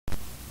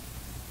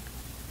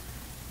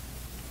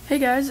Hey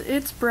guys,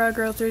 it's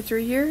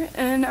Breyer33 here,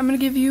 and I'm going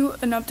to give you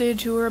an updated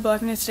tour of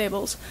Black Knight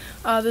Stables.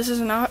 This is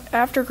an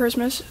after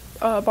Christmas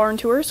barn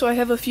tour, so I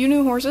have a few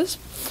new horses.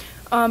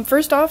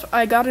 First off,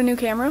 I got a new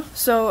camera,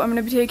 so I'm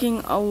going to be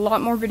taking a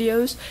lot more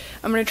videos.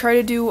 I'm going to try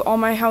to do all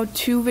my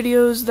how-to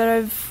videos that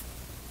I've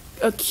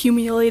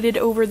accumulated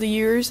over the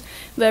years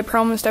that I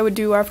promised I would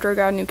do after I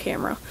got a new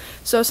camera.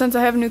 So since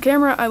I have a new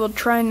camera, I will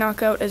try and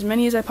knock out as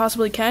many as I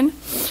possibly can.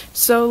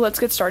 So let's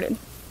get started.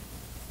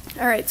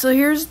 Alright, so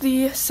here's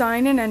the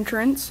sign and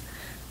entrance.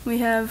 We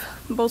have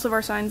both of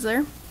our signs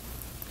there.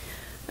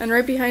 And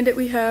right behind it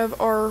we have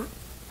our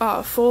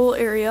full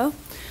area.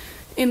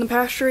 In the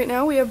pasture right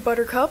now we have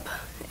Buttercup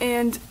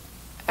and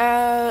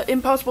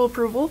Impossible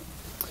Approval,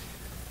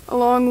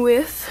 along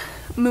with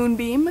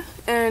Moonbeam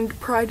and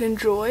Pride and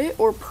Joy,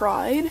 or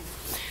Pride.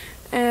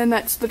 And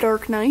that's the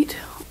Dark Knight,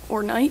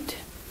 or Night.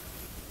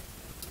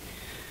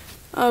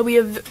 We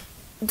have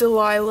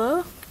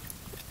Delilah,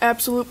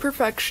 Absolute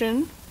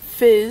Perfection,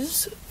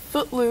 Fizz,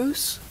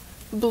 Footloose,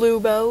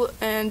 Bluebell,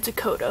 and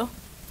Dakota.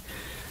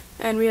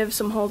 And we have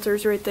some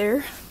halters right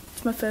there.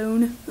 It's my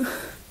phone.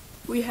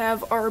 We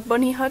have our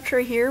bunny hutch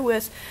right here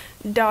with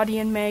Dottie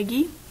and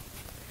Maggie.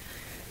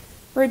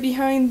 Right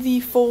behind the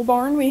full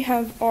barn we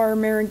have our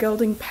mare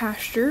gelding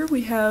pasture.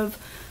 We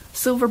have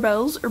Silver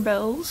Bells, or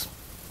Bells,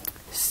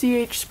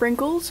 CH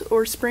Sprinkles,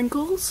 or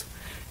Sprinkles,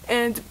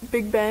 and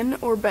Big Ben,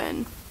 or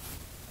Ben.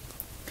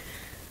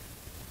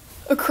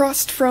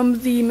 Across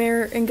from the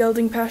mare and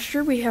gelding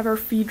pasture, we have our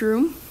feed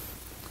room.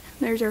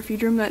 There's our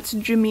feed room. That's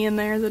Jimmy in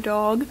there, the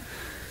dog.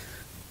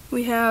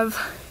 We have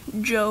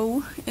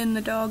Joe in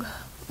the dog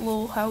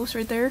little house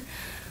right there.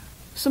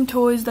 Some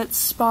toys. That's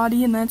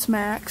Spotty and that's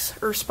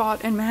Max, or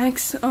Spot and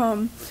Max.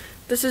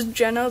 This is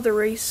Jenna, the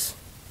race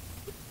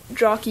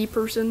jockey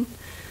person,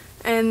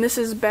 and this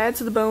is Bad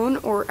to the Bone,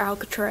 or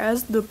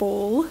Alcatraz, the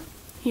bull.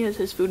 He has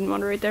his food and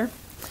water right there.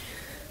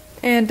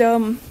 And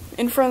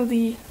in front of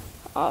the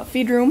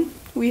feed room,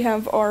 we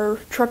have our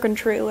truck and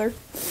trailer.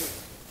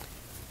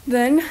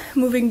 Then,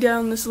 moving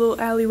down this little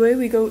alleyway,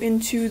 we go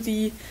into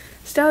the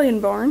stallion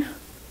barn,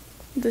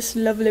 this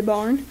lovely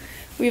barn.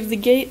 We have the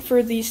gate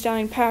for the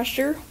stallion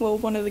pasture, well,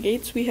 one of the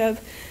gates. We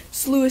have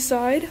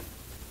Sluicide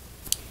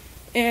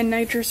and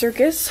Nitro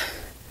Circus,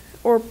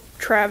 or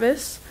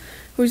Travis,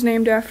 who's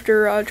named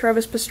after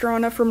Travis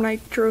Pastrana from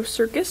Nitro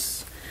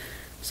Circus.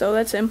 So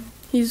that's him.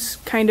 He's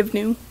kind of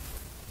new.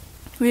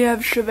 We have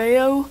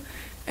Cheveo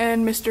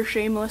and Mr.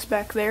 Shameless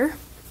back there.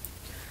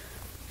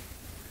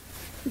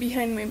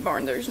 Behind my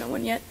barn there's no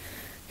one yet.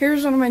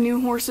 Here's one of my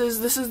new horses.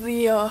 This is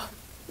the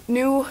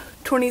new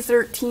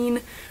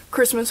 2013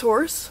 Christmas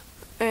horse,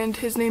 and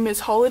his name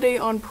is Holiday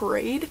on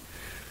Parade.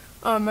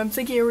 I'm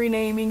thinking of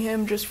renaming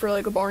him just for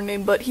like a barn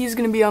name, but he's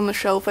gonna be on the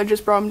shelf. I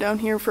just brought him down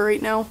here for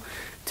right now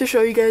to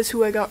show you guys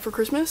who I got for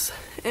Christmas,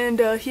 and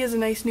he has a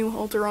nice new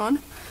halter on.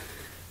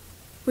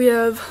 We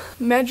have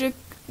Magic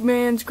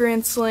Man's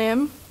Grand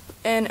Slam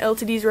and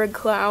LTD's Red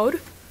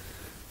Cloud,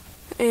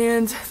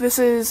 and this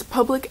is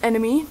Public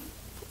Enemy,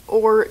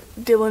 or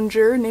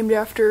Dillinger, named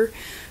after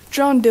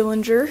John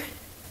Dillinger.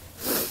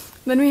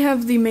 Then we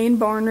have the main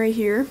barn right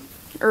here,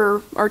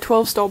 or our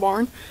 12-stall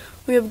barn.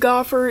 We have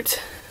Goffert,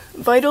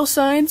 Vital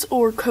Signs,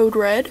 or Code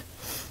Red,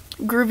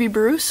 Groovy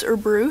Bruce, or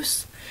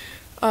Bruce,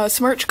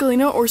 Smart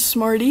Chicalina, or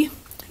Smarty,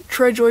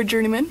 Trejoy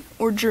Journeyman,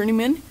 or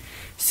Journeyman,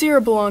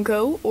 Sierra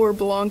Blanco, or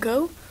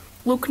Blanco,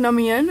 Luke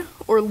Namien,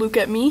 or Luke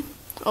at Me,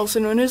 also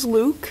known as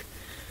Luke,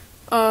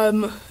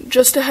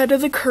 Just Ahead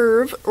of the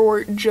Curve,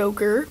 or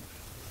Joker,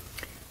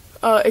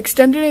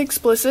 Extended and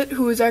Explicit,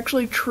 who is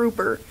actually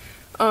Trooper.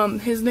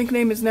 His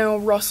nickname is now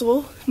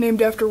Russell,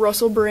 named after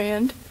Russell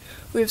Brand.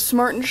 We have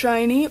Smart and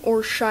Shiny,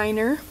 or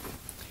Shiner,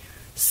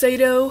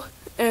 Sato,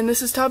 and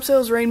this is Top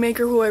Sales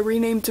Rainmaker, who I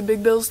renamed to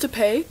Big Bills to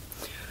Pay,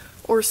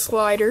 or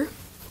Slider.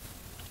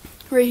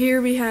 Right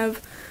here we have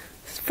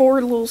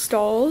 4 little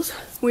stalls.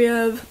 We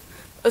have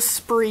a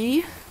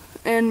Spree,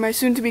 and my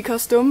soon-to-be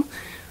custom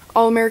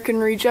All-American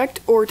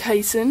Reject, or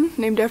Tyson,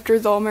 named after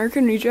the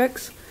All-American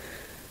Rejects.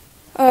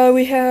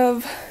 We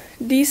have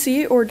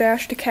DC, or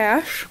Dash to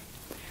Cash,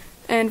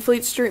 and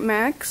Fleet Street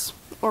Max,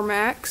 or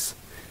Max.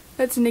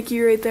 That's Nikki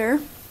right there.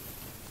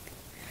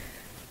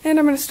 And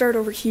I'm going to start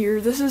over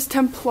here. This is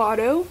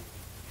Templado,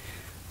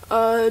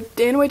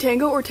 Danaway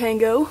Tango, or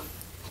Tango,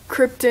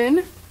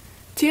 Krypton,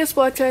 TS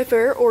Black Tie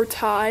Fair, or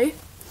Ty,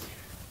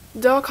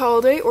 Doc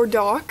Holiday, or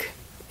Doc,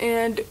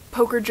 and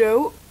Poker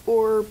Joe,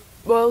 or,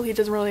 well, he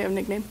doesn't really have a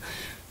nickname.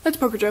 That's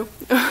Poker Joe.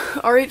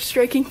 RH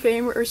Striking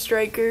Fame, or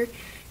Striker,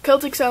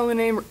 Celtic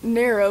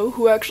Salinero,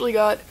 who actually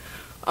got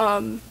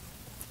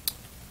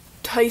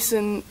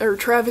Tyson, or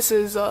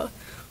Travis's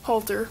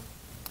halter,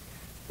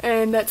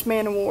 and that's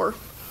Man of War.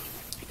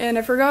 And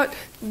I forgot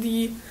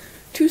the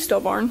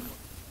 2-stall barn,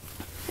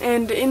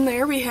 and in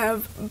there we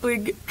have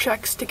Big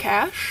Checks to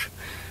Cash,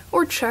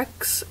 or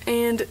Checks,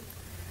 and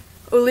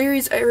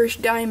O'Leary's Irish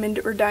Diamond,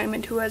 or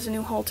Diamond, who has a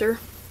new halter.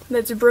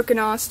 That's Brooke and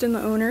Austin,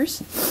 the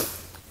owners.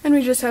 And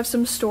we just have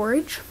some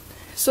storage.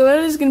 So that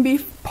is going to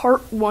be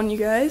part 1, you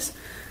guys.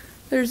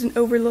 There's an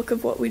overlook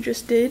of what we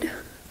just did.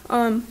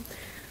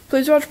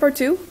 please watch part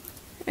 2,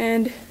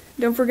 and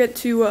don't forget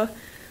to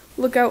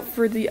look out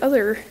for the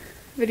other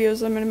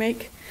videos I'm going to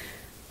make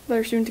that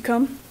are soon to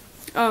come.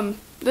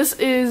 This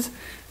is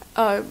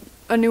a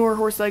newer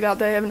horse that I got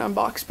that I haven't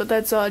unboxed, but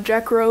that's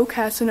Jack Rowe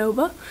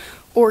Casanova,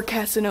 or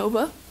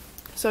Casanova.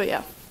 So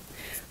yeah,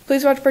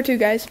 please watch part 2,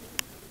 guys.